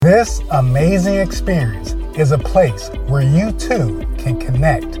This amazing experience is a place where you too can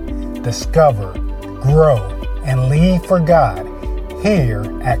connect, discover, grow, and lead for God here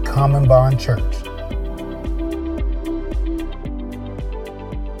at Common Bond Church.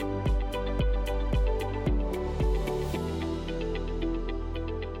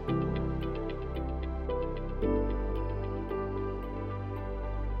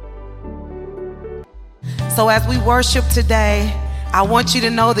 So as we worship today, I want you to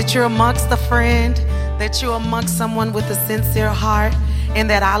know that you're amongst a friend, that you're amongst someone with a sincere heart, and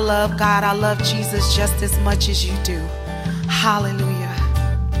that I love God, I love Jesus just as much as you do. Hallelujah.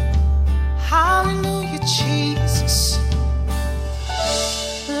 Hallelujah, Jesus.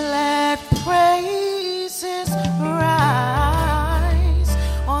 Let praises rise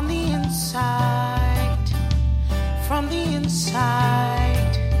on the inside, from the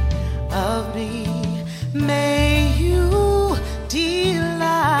inside of me. May you delight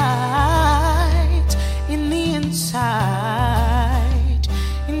in the inside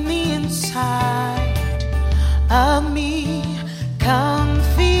of me. Come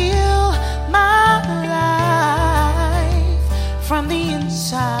feel my life from the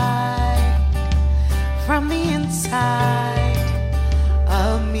inside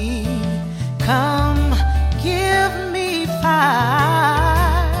of me. Come give me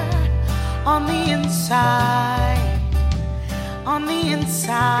fire on the inside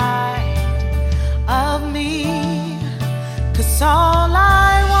of me. 'Cause all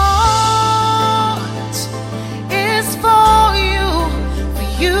I want is for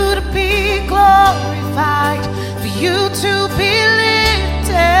you to be glorified, for you to be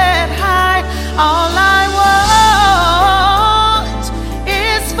lifted high. All I want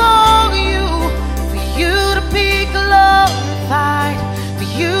is for you to be glorified, for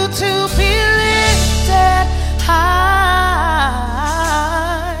you to be lifted high.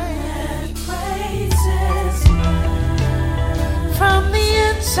 Let praises from the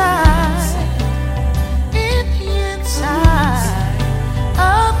inside, in the inside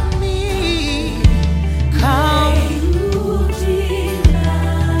of me. Come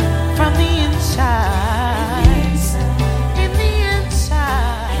from the inside, in the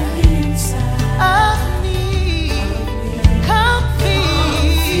inside of me. Come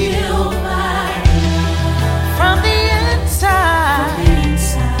feel from the inside,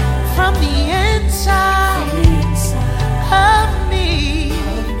 from the inside of me.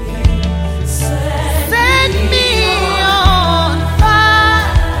 Set me on fire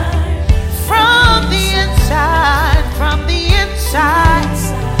from the inside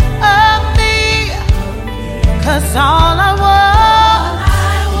of me. 'Cause all I want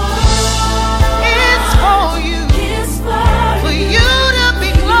is for you to be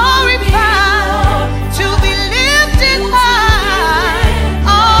glorified, to be lifted high.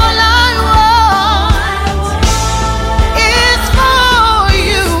 All I want is for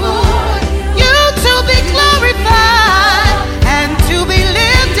you to be glorified and to be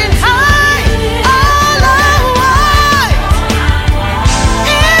lifted high. All I want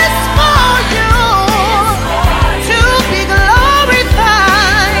is for you to be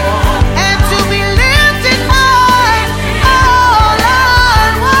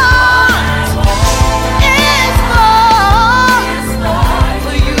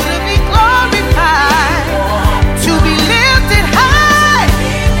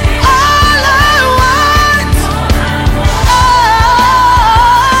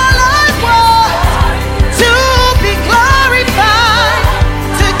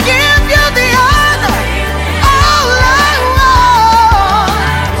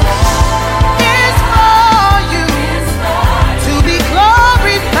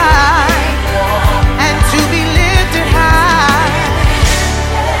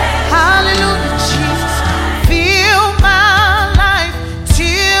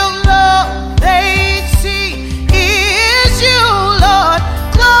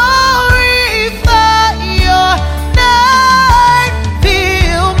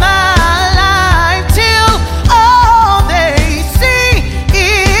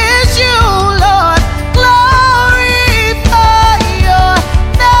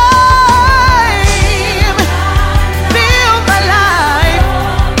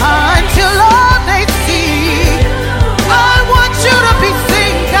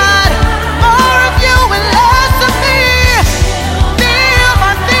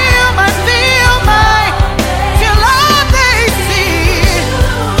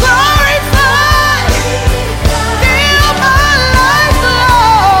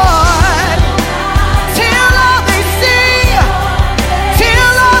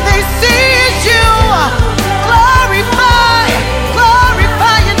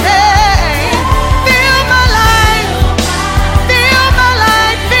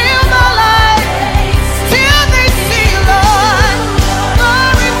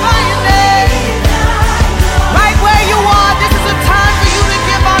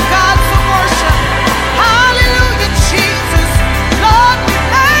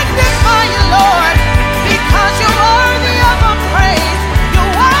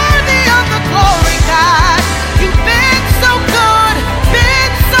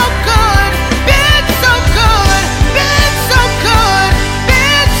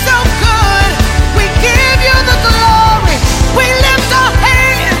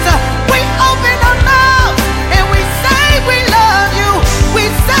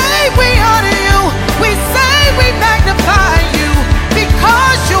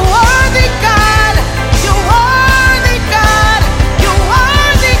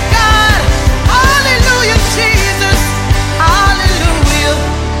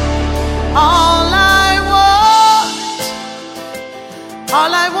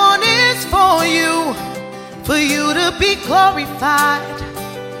be glorified,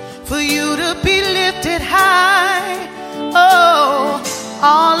 for you to be lifted high. Oh,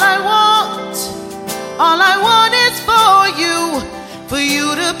 all I want is for you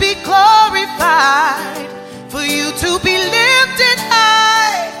to be glorified, for you to be lifted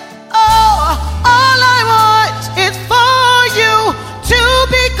high. Oh, all I want is for you to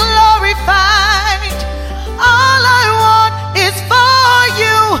be glorified. All I want is for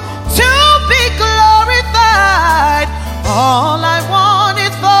you to be glorified. All I want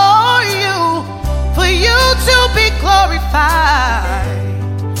is for you to be glorified.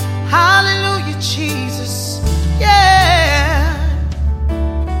 Hallelujah, Jesus. Yeah.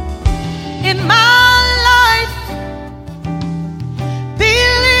 In my life, be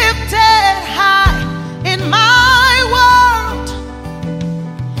lifted high. In my world,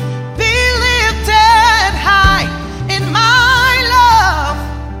 be lifted high. In my love,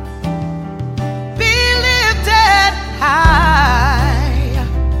 be lifted high.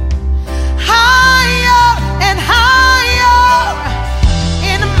 Higher and higher.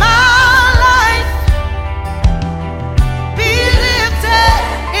 In my life, be lifted.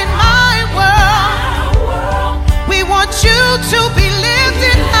 In my world, we want you to be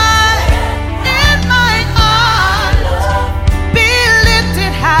lifted high. In my heart, be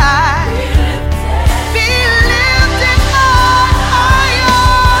lifted high. Be lifted higher.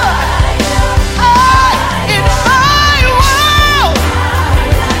 In my world,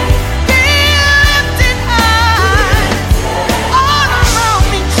 be lifted high. All around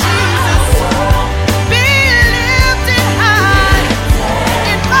me, Jesus, be lifted high.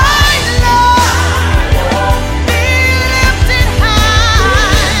 In my love, be lifted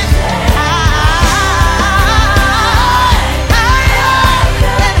high. Higher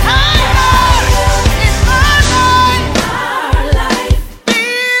and higher. In my life, be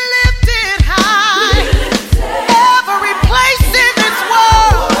lifted high. Every place in this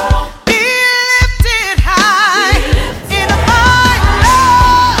world, be lifted high. In my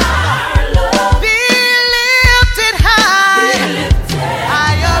love, be lifted high.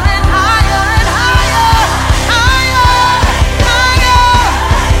 Higher and higher and higher. Higher, higher.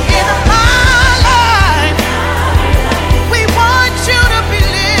 In my life, we want you to be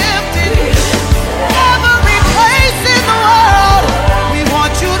lifted. Every place in the world, we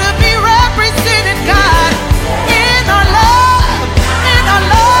want you to be represented, God. In our love,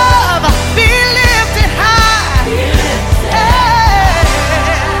 be lifted high. Hey.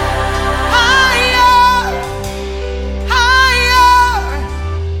 Higher, higher,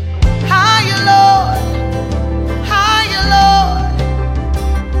 higher, Lord, higher, Lord.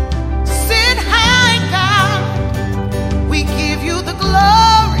 Sit high, God. We give you the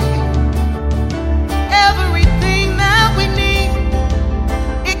glory. Everything that we need,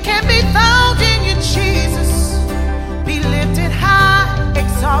 it can be found in you, Jesus. Be lifted high,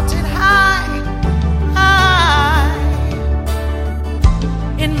 exalted high, high.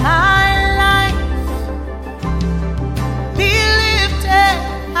 In my life, be lifted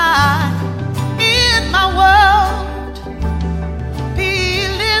high. In my world, be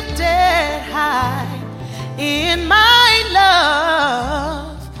lifted high. In my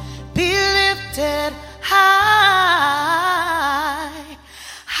love, be lifted high.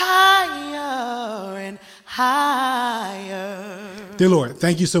 Higher and higher. Dear Lord,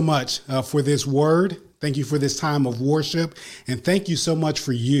 thank you so much for this word. Thank you for this time of worship. And thank you so much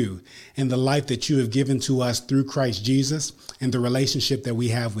for you and the life that you have given to us through Christ Jesus and the relationship that we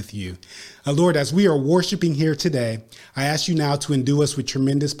have with you. Lord, as we are worshiping here today, I ask you now to endue us with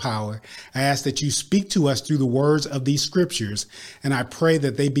tremendous power. I ask that you speak to us through the words of these scriptures. And I pray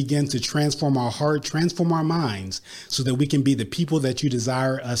that they begin to transform our heart, transform our minds, so that we can be the people that you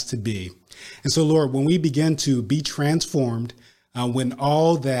desire us to be. And so, Lord, when we begin to be transformed, when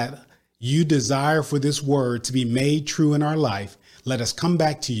all that you desire for this word to be made true in our life, let us come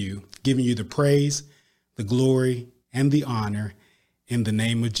back to you, giving you the praise, the glory, and the honor. In the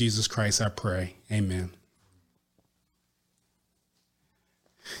name of Jesus Christ, I pray. Amen.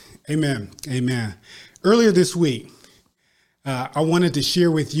 Amen. Amen. Earlier this week, I wanted to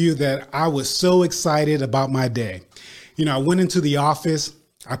share with you that I was so excited about my day. You know, I went into the office,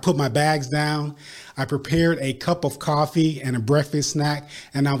 I put my bags down, I prepared a cup of coffee and a breakfast snack,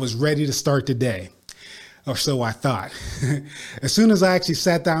 and I was ready to start the day. Or so I thought. As soon as I actually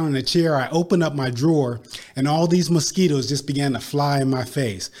sat down in a chair, I opened up my drawer and all these mosquitoes just began to fly in my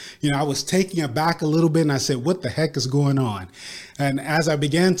face. You know, I was taken aback a little bit and I said, what the heck is going on? And as I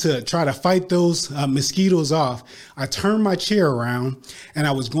began to try to fight those mosquitoes off, I turned my chair around and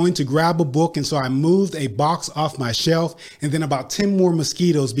I was going to grab a book. And so I moved a box off my shelf, and then about 10 more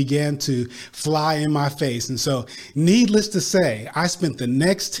mosquitoes began to fly in my face. And so needless to say, I spent the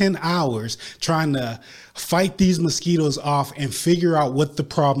next 10 hours trying to fight these mosquitoes off and figure out what the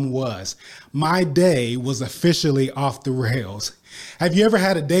problem was. My day was officially off the rails. Have you ever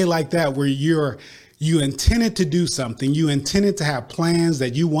had a day like that where you intended to do something, you intended to have plans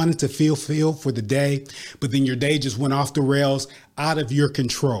that you wanted to fulfill for the day, but then your day just went off the rails, out of your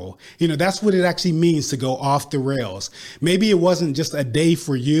control? That's what it actually means to go off the rails. Maybe it wasn't just a day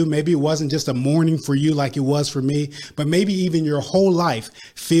for you. Maybe it wasn't just a morning for you like it was for me, but maybe even your whole life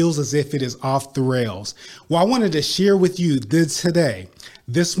feels as if it is off the rails. Well, I wanted to share with you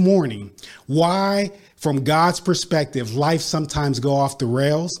this morning, why from God's perspective, life sometimes go off the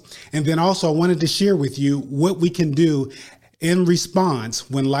rails. And then also I wanted to share with you what we can do in response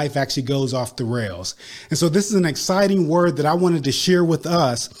when life actually goes off the rails. And so this is an exciting word that I wanted to share with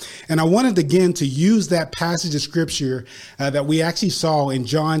us. And I wanted again to use that passage of scripture that we actually saw in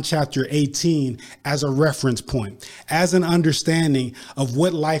John chapter 18 as a reference point, as an understanding of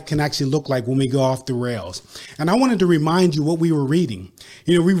what life can actually look like when we go off the rails. And I wanted to remind you what we were reading.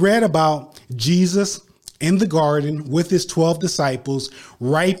 We read about Jesus in the garden with his 12 disciples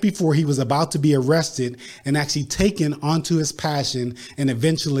right before he was about to be arrested and actually taken onto his passion, and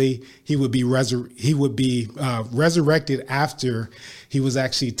eventually he would be resurrected after he was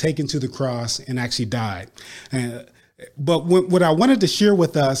actually taken to the cross and actually died. But what I wanted to share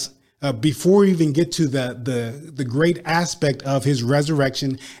with us before we even get to the great aspect of his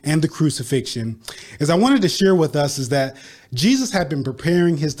resurrection and the crucifixion, is I wanted to share with us is that Jesus had been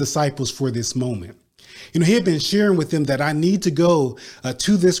preparing his disciples for this moment. He had been sharing with them that I need to go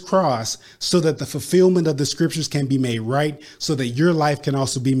to this cross so that the fulfillment of the scriptures can be made right, so that your life can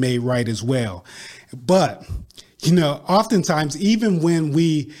also be made right as well. But oftentimes, even when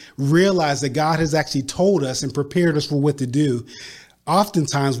we realize that God has actually told us and prepared us for what to do,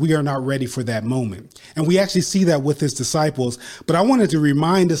 oftentimes we are not ready for that moment. And we actually see that with his disciples. But I wanted to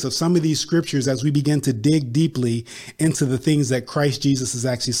remind us of some of these scriptures as we begin to dig deeply into the things that Christ Jesus is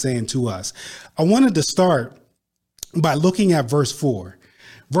actually saying to us. I wanted to start by looking at verse 4.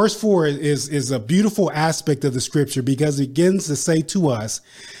 Verse 4 is a beautiful aspect of the scripture because it begins to say to us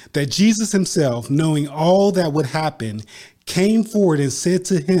that Jesus himself, knowing all that would happen, came forward and said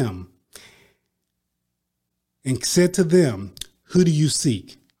to them, "Who do you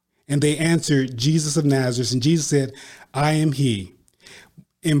seek?" And they answered, "Jesus of Nazareth." And Jesus said, "I am he."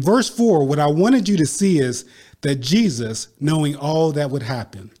 In verse 4, what I wanted you to see is that Jesus, knowing all that would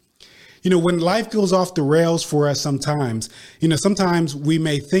happen. When life goes off the rails for us sometimes we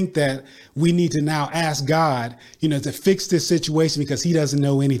may think that we need to now ask God, to fix this situation because he doesn't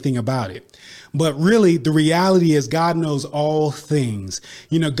know anything about it. But really, the reality is God knows all things.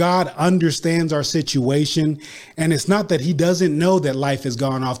 God understands our situation. And it's not that he doesn't know that life has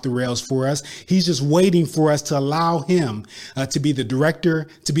gone off the rails for us. He's just waiting for us to allow him to be the director,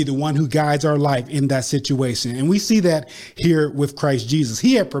 to be the one who guides our life in that situation. And we see that here with Christ Jesus.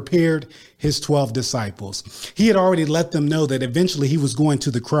 He had prepared his 12 disciples. He had already let them know that eventually he was going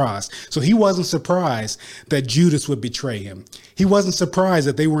to the cross. So he wasn't surprised that Judas would betray him. He wasn't surprised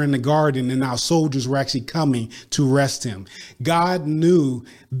that they were in the garden and now soldiers were actually coming to arrest him. God knew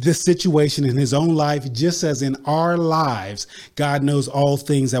this situation in his own life, just as in our lives, God knows all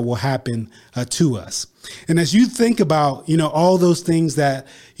things that will happen to us. And as you think about, all those things that,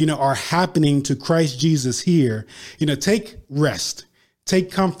 are happening to Christ Jesus here, take rest,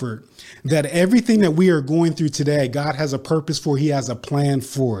 take comfort that everything that we are going through today, God has a purpose for. He has a plan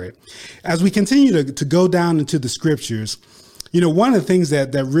for it. As we continue to go down into the scriptures, one of the things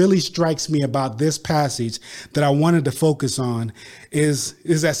that really strikes me about this passage that I wanted to focus on is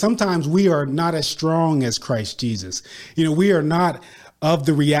that sometimes we are not as strong as Christ Jesus. We are not of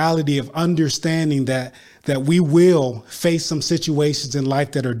the reality of understanding that we will face some situations in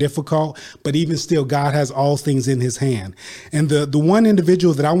life that are difficult, but even still, God has all things in his hand. And the one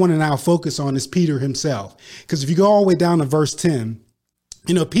individual that I want to now focus on is Peter himself. Because if you go all the way down to verse 10,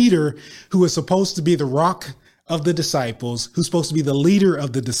 Peter, who was supposed to be the rock of the disciples, who's supposed to be the leader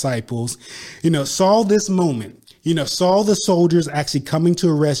of the disciples, saw this moment, saw the soldiers actually coming to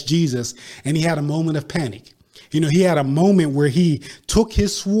arrest Jesus, and he had a moment of panic. He had a moment where he took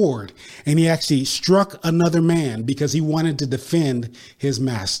his sword and he actually struck another man because he wanted to defend his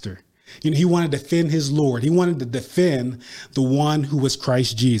master. He wanted to defend his Lord. He wanted to defend the one who was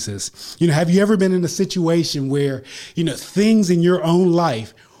Christ Jesus. Have you ever been in a situation where, things in your own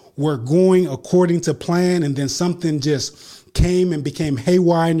life were going according to plan and then something just came and became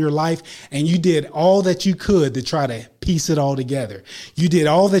haywire in your life, and you did all that you could to try to piece it all together. You did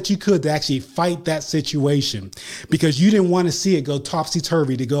all that you could to actually fight that situation because you didn't want to see it go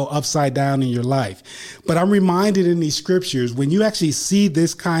topsy-turvy, to go upside down in your life. But I'm reminded in these scriptures, when you actually see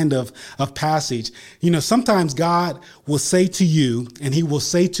this kind of passage, sometimes God will say to you, and he will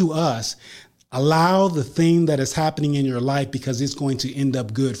say to us, allow the thing that is happening in your life because it's going to end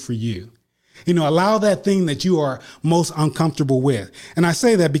up good for you. Allow that thing that you are most uncomfortable with. And I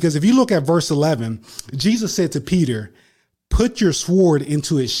say that because if you look at verse 11, Jesus said to Peter, put your sword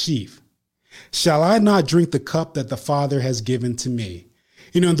into its sheath. Shall I not drink the cup that the Father has given to me?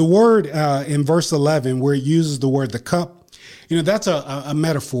 The word in verse 11, where it uses the word the cup, that's a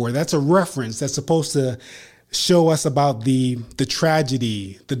metaphor. That's a reference that's supposed to show us about the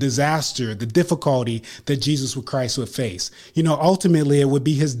tragedy, the disaster, the difficulty that Jesus Christ would face. Ultimately, it would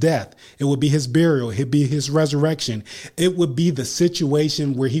be his death. It would be his burial. It would be his resurrection. It would be the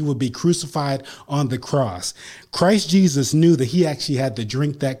situation where he would be crucified on the cross. Christ Jesus knew that he actually had to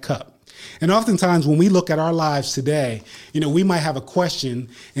drink that cup. And oftentimes when we look at our lives today, we might have a question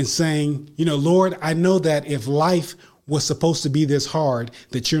and saying, Lord, I know that if life was supposed to be this hard,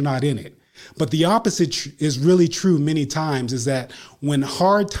 that you're not in it. But the opposite is really true many times, is that when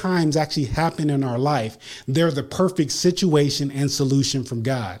hard times actually happen in our life, they're the perfect situation and solution from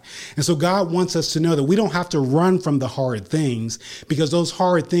God. And so God wants us to know that we don't have to run from the hard things, because those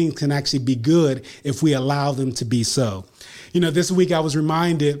hard things can actually be good if we allow them to be so. This week I was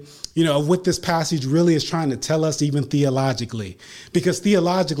reminded, of what this passage really is trying to tell us, even theologically, because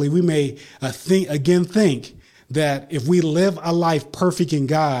theologically we may think that if we live a life perfect in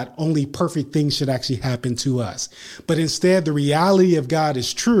God, only perfect things should actually happen to us. But instead, the reality of God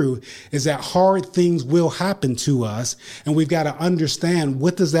is true, is that hard things will happen to us. And we've got to understand,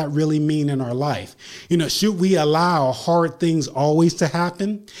 what does that really mean in our life? Should we allow hard things always to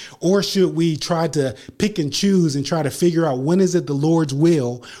happen? Or should we try to pick and choose and try to figure out, when is it the Lord's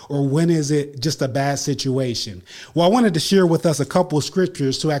will, or when is it just a bad situation? Well, I wanted to share with us a couple of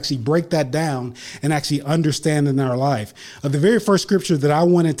scriptures to actually break that down and actually understand in our life. The very first scripture that I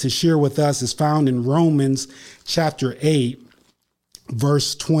wanted to share with us is found in Romans chapter 8,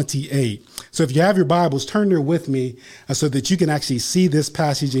 verse 28. So if you have your Bibles, turn there with me so that you can actually see this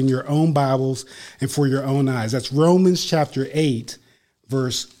passage in your own Bibles and for your own eyes. That's Romans chapter 8,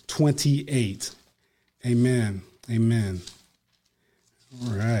 verse 28. Amen. Amen.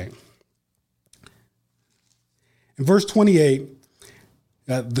 All right. In verse 28,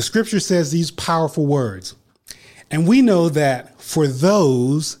 the scripture says these powerful words. And we know that for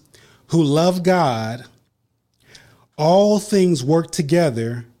those who love God, all things work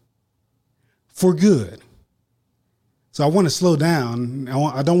together for good. So I want to slow down.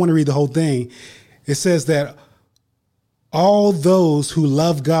 I don't want to read the whole thing. It says that all those who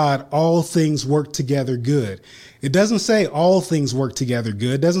love God, all things work together good. It doesn't say all things work together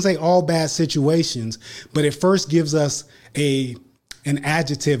good. It doesn't say all bad situations, but it first gives us an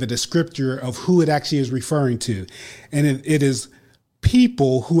adjective, a descriptor of who it actually is referring to. And it is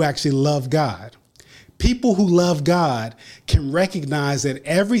people who actually love God. People who love God can recognize that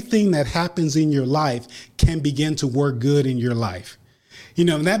everything that happens in your life can begin to work good in your life.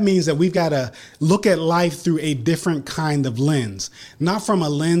 And that means that we've got to look at life through a different kind of lens, not from a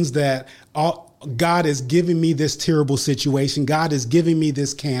lens that God is giving me this terrible situation. God is giving me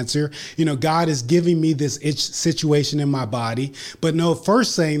this cancer. God is giving me this itch situation in my body. But no,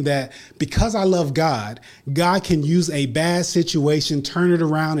 first saying that because I love God, God can use a bad situation, turn it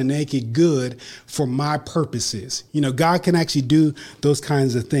around and make it good for my purposes. God can actually do those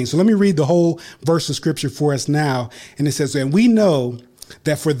kinds of things. So let me read the whole verse of scripture for us now. And it says, and we know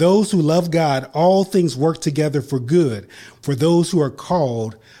that for those who love God, all things work together for good, for those who are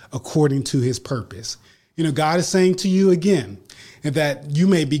called according to his purpose. God is saying to you again, that you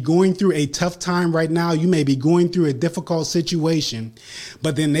may be going through a tough time right now. You may be going through a difficult situation,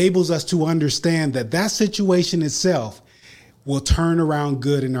 but it enables us to understand that that situation itself will turn around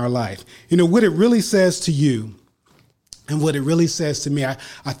good in our life. What it really says to you and what it really says to me, I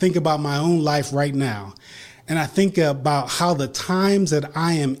think about my own life right now. And I think about how the times that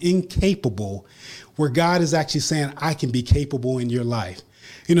I am incapable, where God is actually saying, I can be capable in your life.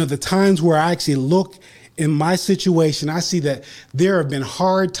 The times where I actually look in my situation, I see that there have been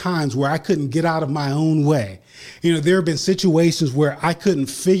hard times where I couldn't get out of my own way. There have been situations where I couldn't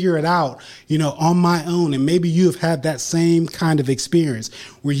figure it out, on my own. And maybe you have had that same kind of experience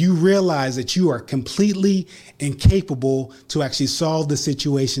where you realize that you are completely incapable to actually solve the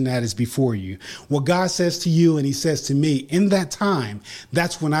situation that is before you. What God says to you and he says to me in that time,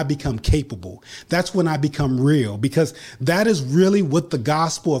 that's when I become capable. That's when I become real, because that is really what the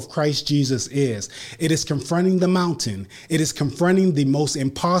gospel of Christ Jesus is. It is confronting the mountain. It is confronting the most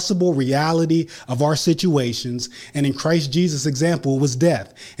impossible reality of our situations. And in Christ Jesus' example was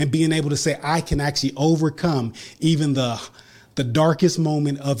death, and being able to say, I can actually overcome even the darkest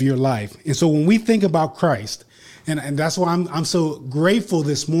moment of your life. And so when we think about Christ, and that's why I'm so grateful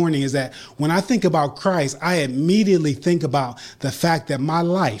this morning, is that when I think about Christ, I immediately think about the fact that my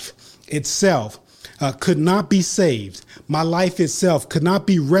life itself could not be saved. My life itself could not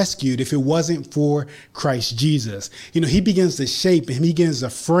be rescued if it wasn't for Christ Jesus. He begins to shape and he begins to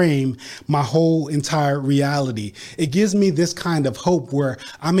frame my whole entire reality. It gives me this kind of hope where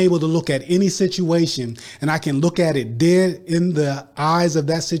I'm able to look at any situation and I can look at it dead in the eyes of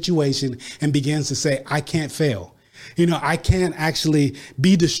that situation and begins to say, I can't fail. I can't actually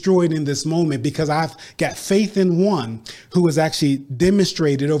be destroyed in this moment because I've got faith in one who has actually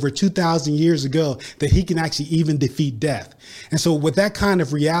demonstrated over 2,000 years ago that he can actually even defeat death. And so with that kind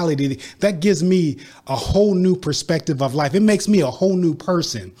of reality, that gives me a whole new perspective of life. It makes me a whole new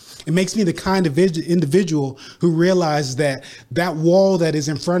person. It makes me the kind of individual who realizes that that wall that is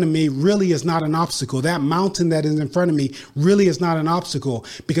in front of me really is not an obstacle. That mountain that is in front of me really is not an obstacle,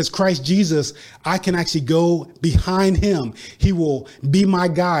 because Christ Jesus, I can actually go behind him. He will be my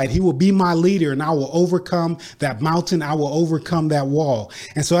guide. He will be my leader, and I will overcome that mountain. I will overcome that wall.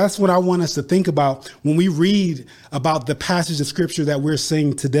 And so that's what I want us to think about when we read about the passage of scripture that we're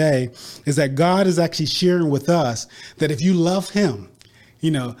seeing today, is that God is actually sharing with us that if you love him,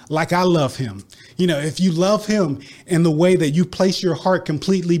 like I love him, if you love him in the way that you place your heart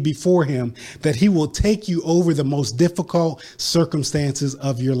completely before him, that he will take you over the most difficult circumstances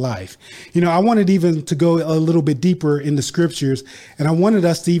of your life. I wanted even to go a little bit deeper in the scriptures, and I wanted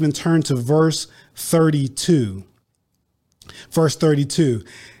us to even turn to verse 32. Verse 32.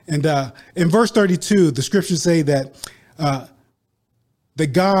 And in verse 32, the scriptures say that the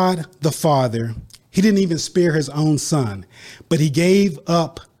God, the Father, he didn't even spare his own son, but he gave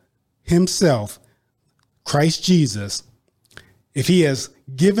up himself, Christ Jesus. If he has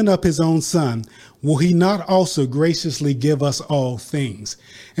given up his own son, will he not also graciously give us all things?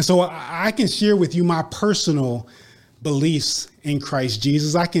 And so I can share with you my personal beliefs in Christ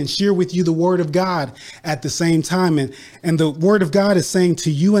Jesus. I can share with you the word of God at the same time. And the word of God is saying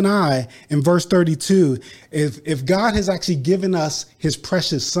to you and I in verse 32, if God has actually given us his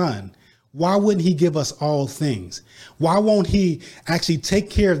precious son, why wouldn't he give us all things? Why won't he actually take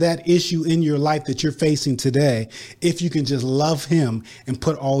care of that issue in your life that you're facing today if you can just love him and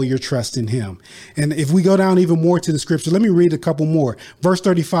put all your trust in him? And if we go down even more to the scripture, let me read a couple more. Verse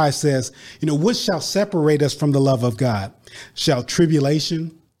 35 says, what shall separate us from the love of God? Shall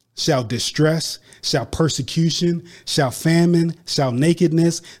tribulation, shall distress, shall persecution, shall famine, shall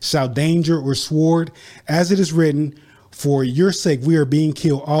nakedness, shall danger or sword? As it is written, for your sake, we are being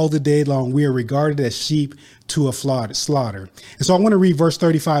killed all the day long. We are regarded as sheep to a slaughter. And so I want to read verse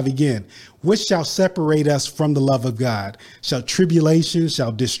 35 again. Which shall separate us from the love of God? Shall tribulation,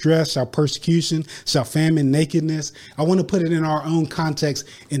 shall distress, shall persecution, shall famine, nakedness? I want to put it in our own context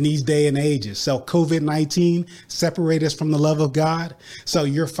in these day and ages. Shall COVID-19 separate us from the love of God? Shall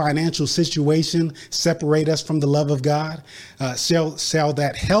your financial situation separate us from the love of God? Shall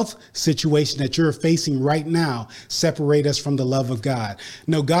that health situation that you're facing right now separate us from the love of God?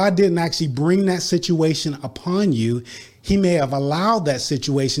 No, God didn't actually bring that situation upon you. He may have allowed that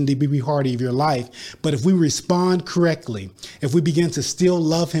situation to be part of your life. But if we respond correctly, if we begin to still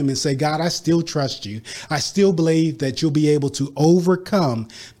love him and say, God, I still trust you. I still believe that you'll be able to overcome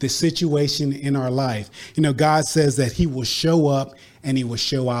the situation in our life. God says that he will show up and he will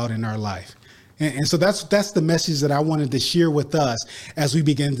show out in our life. And so that's the message that I wanted to share with us as we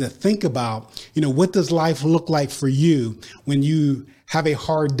begin to think about, what does life look like for you when you have a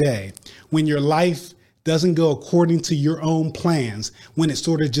hard day, when your life doesn't go according to your own plans, when it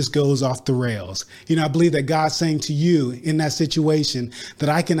sort of just goes off the rails. I believe that God's saying to you in that situation that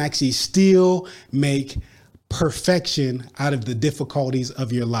I can actually still make perfection out of the difficulties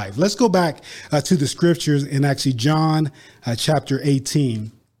of your life. Let's go back to the scriptures in actually John chapter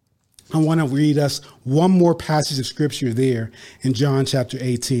 18. I want to read us one more passage of scripture there in John chapter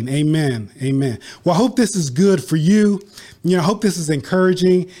 18. Amen. Amen. Well, I hope this is good for you. I hope this is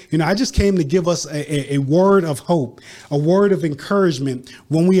encouraging. I just came to give us a word of hope, a word of encouragement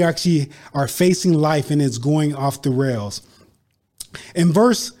when we actually are facing life and it's going off the rails. In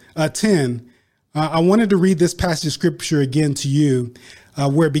verse 10, I wanted to read this passage of scripture again to you,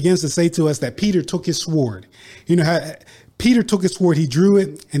 where it begins to say to us that Peter took his sword. Peter took his sword, he drew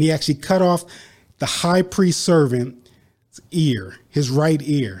it, and he actually cut off the high priest servant's ear, his right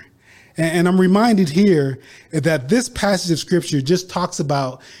ear. And I'm reminded here that this passage of scripture just talks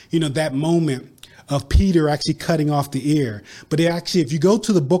about, that moment of Peter actually cutting off the ear. But if you go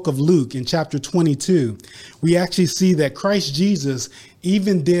to the book of Luke in chapter 22, we actually see that Christ Jesus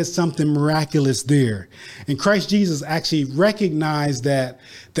even did something miraculous there. And Christ Jesus actually recognized that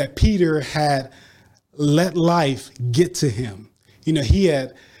Peter had let life get to him. He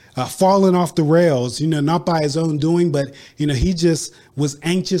had fallen off the rails, not by his own doing, but, he just was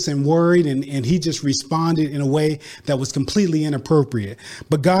anxious and worried and he just responded in a way that was completely inappropriate.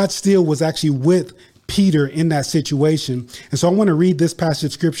 But God still was actually with Peter in that situation. And so I want to read this passage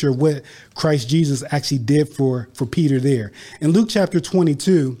of scripture, what Christ Jesus actually did for Peter there. In Luke chapter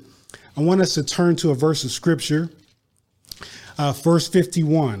 22, I want us to turn to a verse of scripture. Verse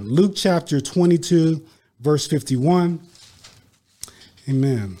 51, Luke chapter 22, verse 51.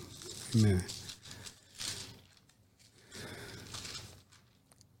 Amen. Amen.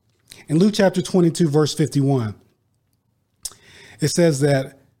 In Luke chapter 22, verse 51, it says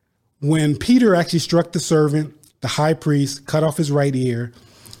that when Peter actually struck the servant, the high priest, cut off his right ear,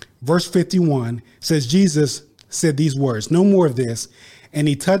 verse 51 says Jesus said these words, "No more of this." And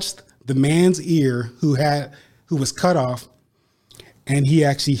he touched the man's ear who was cut off, and he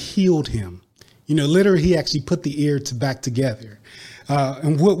actually healed him. Literally, he actually put the ear back together.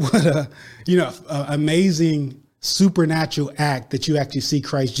 And what a amazing supernatural act that you actually see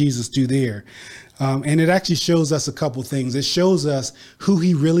Christ Jesus do there. And it actually shows us a couple things. It shows us who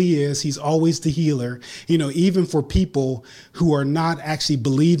he really is. He's always the healer, even for people who are not actually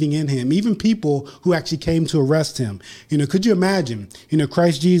believing in him, even people who actually came to arrest him. Could you imagine,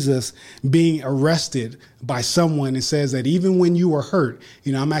 Christ Jesus being arrested by someone and says that even when you are hurt,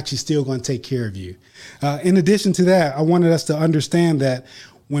 I'm actually still going to take care of you. In addition to that, I wanted us to understand that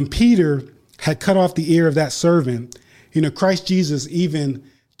when Peter had cut off the ear of that servant, Christ Jesus even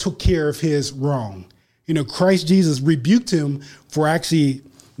took care of his wrong. Christ Jesus rebuked him for actually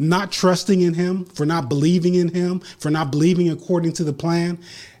not trusting in him, for not believing in him, for not believing according to the plan.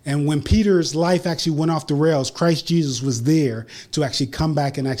 And when Peter's life actually went off the rails, Christ Jesus was there to actually come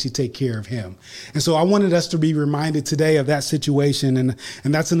back and actually take care of him. And so I wanted us to be reminded today of that situation. And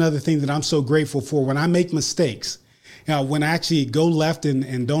that's another thing that I'm so grateful for. When I make mistakes, when I actually go left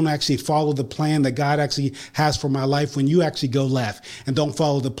and don't actually follow the plan that God actually has for my life, when you actually go left and don't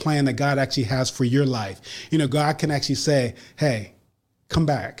follow the plan that God actually has for your life, God can actually say, hey, come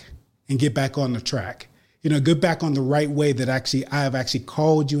back and get back on the track. Get back on the right way that I have actually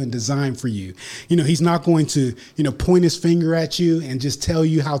called you and designed for you. He's not going to, point his finger at you and just tell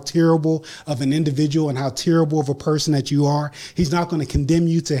you how terrible of an individual and how terrible of a person that you are. He's not going to condemn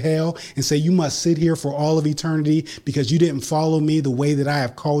you to hell and say you must sit here for all of eternity because you didn't follow me the way that I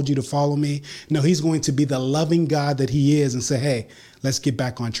have called you to follow me. No, he's going to be the loving God that he is and say, hey, let's get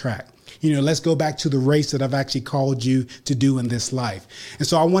back on track. Let's go back to the race that I've actually called you to do in this life. And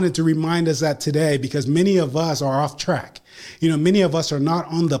so I wanted to remind us that today, because many of us are off track. Many of us are not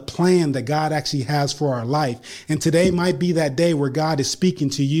on the plan that God actually has for our life. And today might be that day where God is speaking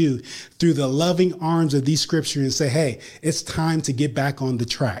to you through the loving arms of these scriptures and say, hey, it's time to get back on the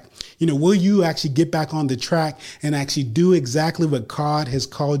track. Will you actually get back on the track and actually do exactly what God has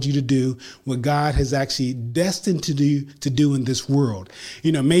called you to do, what God has actually destined to do in this world?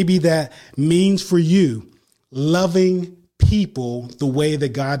 Maybe that means for you loving people the way that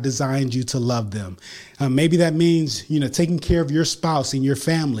God designed you to love them. Maybe that means, taking care of your spouse and your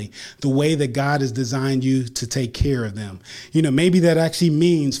family the way that God has designed you to take care of them. Maybe that actually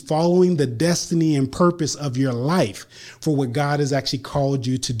means following the destiny and purpose of your life for what God has actually called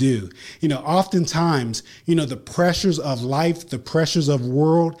you to do. Oftentimes, the pressures of life, the pressures of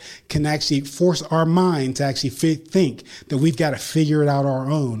world can actually force our mind to actually think that we've got to figure it out our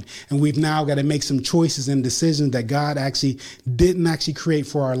own. And we've now got to make some choices and decisions that God actually actually didn't actually create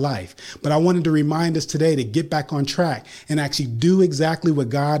for our life. But I wanted to remind us today to get back on track and actually do exactly what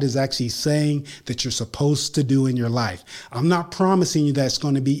God is actually saying that you're supposed to do in your life. I'm not promising you that it's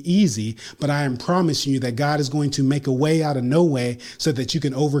going to be easy, but I am promising you that God is going to make a way out of no way so that you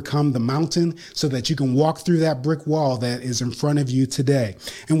can overcome the mountain, so that you can walk through that brick wall that is in front of you today.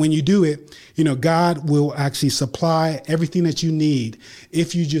 And when you do it, God will actually supply everything that you need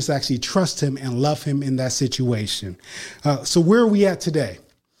if you just actually trust him and love him in that situation. So where are we at today?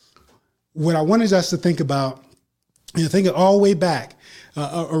 What I wanted us to think about, think all the way back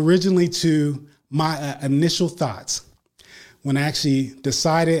originally to my initial thoughts. When I actually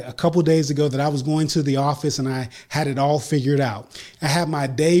decided a couple days ago that I was going to the office and I had it all figured out. I had my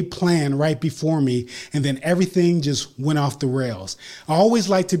day planned right before me, and then everything just went off the rails. I always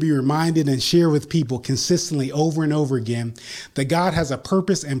like to be reminded and share with people consistently over and over again that God has a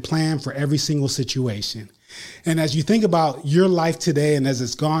purpose and plan for every single situation. And as you think about your life today and as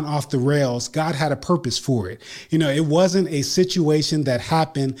it's gone off the rails, God had a purpose for it. It wasn't a situation that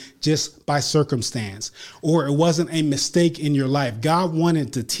happened just by circumstance, or it wasn't a mistake in your life. God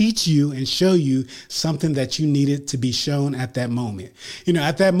wanted to teach you and show you something that you needed to be shown at that moment.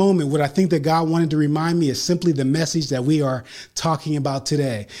 At that moment, what I think that God wanted to remind me is simply the message that we are talking about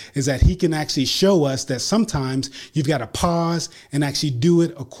today, is that he can actually show us that sometimes you've got to pause and actually do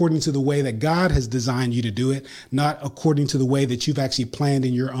it according to the way that God has designed you to do it, not according to the way that you've actually planned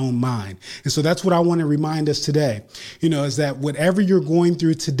in your own mind. And so that's what I want to remind us today, is that whatever you're going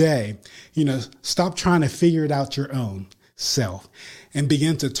through today, stop trying to figure it out your own self and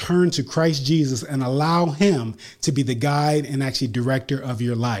begin to turn to Christ Jesus and allow him to be the guide and actually director of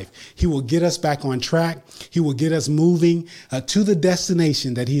your life. He will get us back on track. He will get us moving to the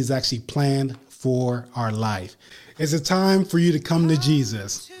destination that he has actually planned for our life. It's a time for you to come to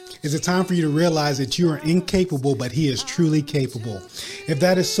Jesus. It's a time for you to realize that you are incapable, but he is truly capable. If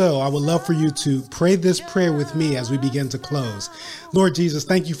that is so, I would love for you to pray this prayer with me as we begin to close. Lord Jesus,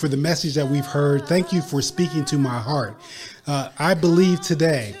 thank you for the message that we've heard. Thank you for speaking to my heart. I believe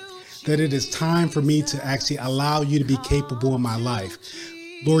today that it is time for me to actually allow you to be capable in my life.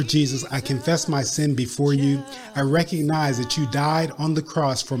 Lord Jesus, I confess my sin before you. I recognize that you died on the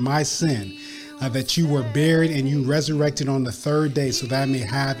cross for my sin, that you were buried and you resurrected on the third day so that I may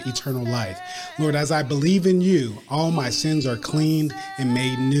have eternal life. Lord, as I believe in you, all my sins are cleaned and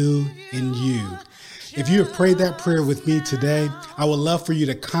made new in you. If you have prayed that prayer with me today, I would love for you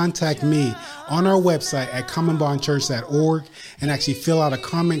to contact me on our website at commonbondchurch.org and actually fill out a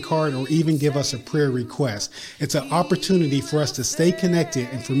comment card or even give us a prayer request. It's an opportunity for us to stay connected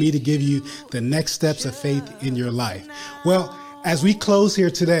and for me to give you the next steps of faith in your life. Well, as we close here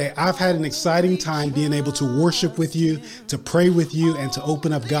today, I've had an exciting time being able to worship with you, to pray with you, and to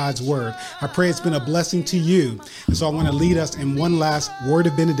open up God's word. I pray it's been a blessing to you. And so I want to lead us in one last word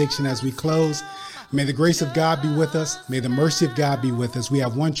of benediction as we close. May the grace of God be with us. May the mercy of God be with us. We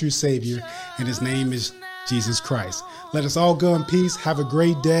have one true Savior, and his name is Jesus Christ. Let us all go in peace. Have a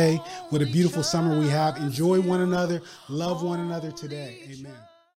great day. What a beautiful summer we have. Enjoy one another. Love one another today. Amen.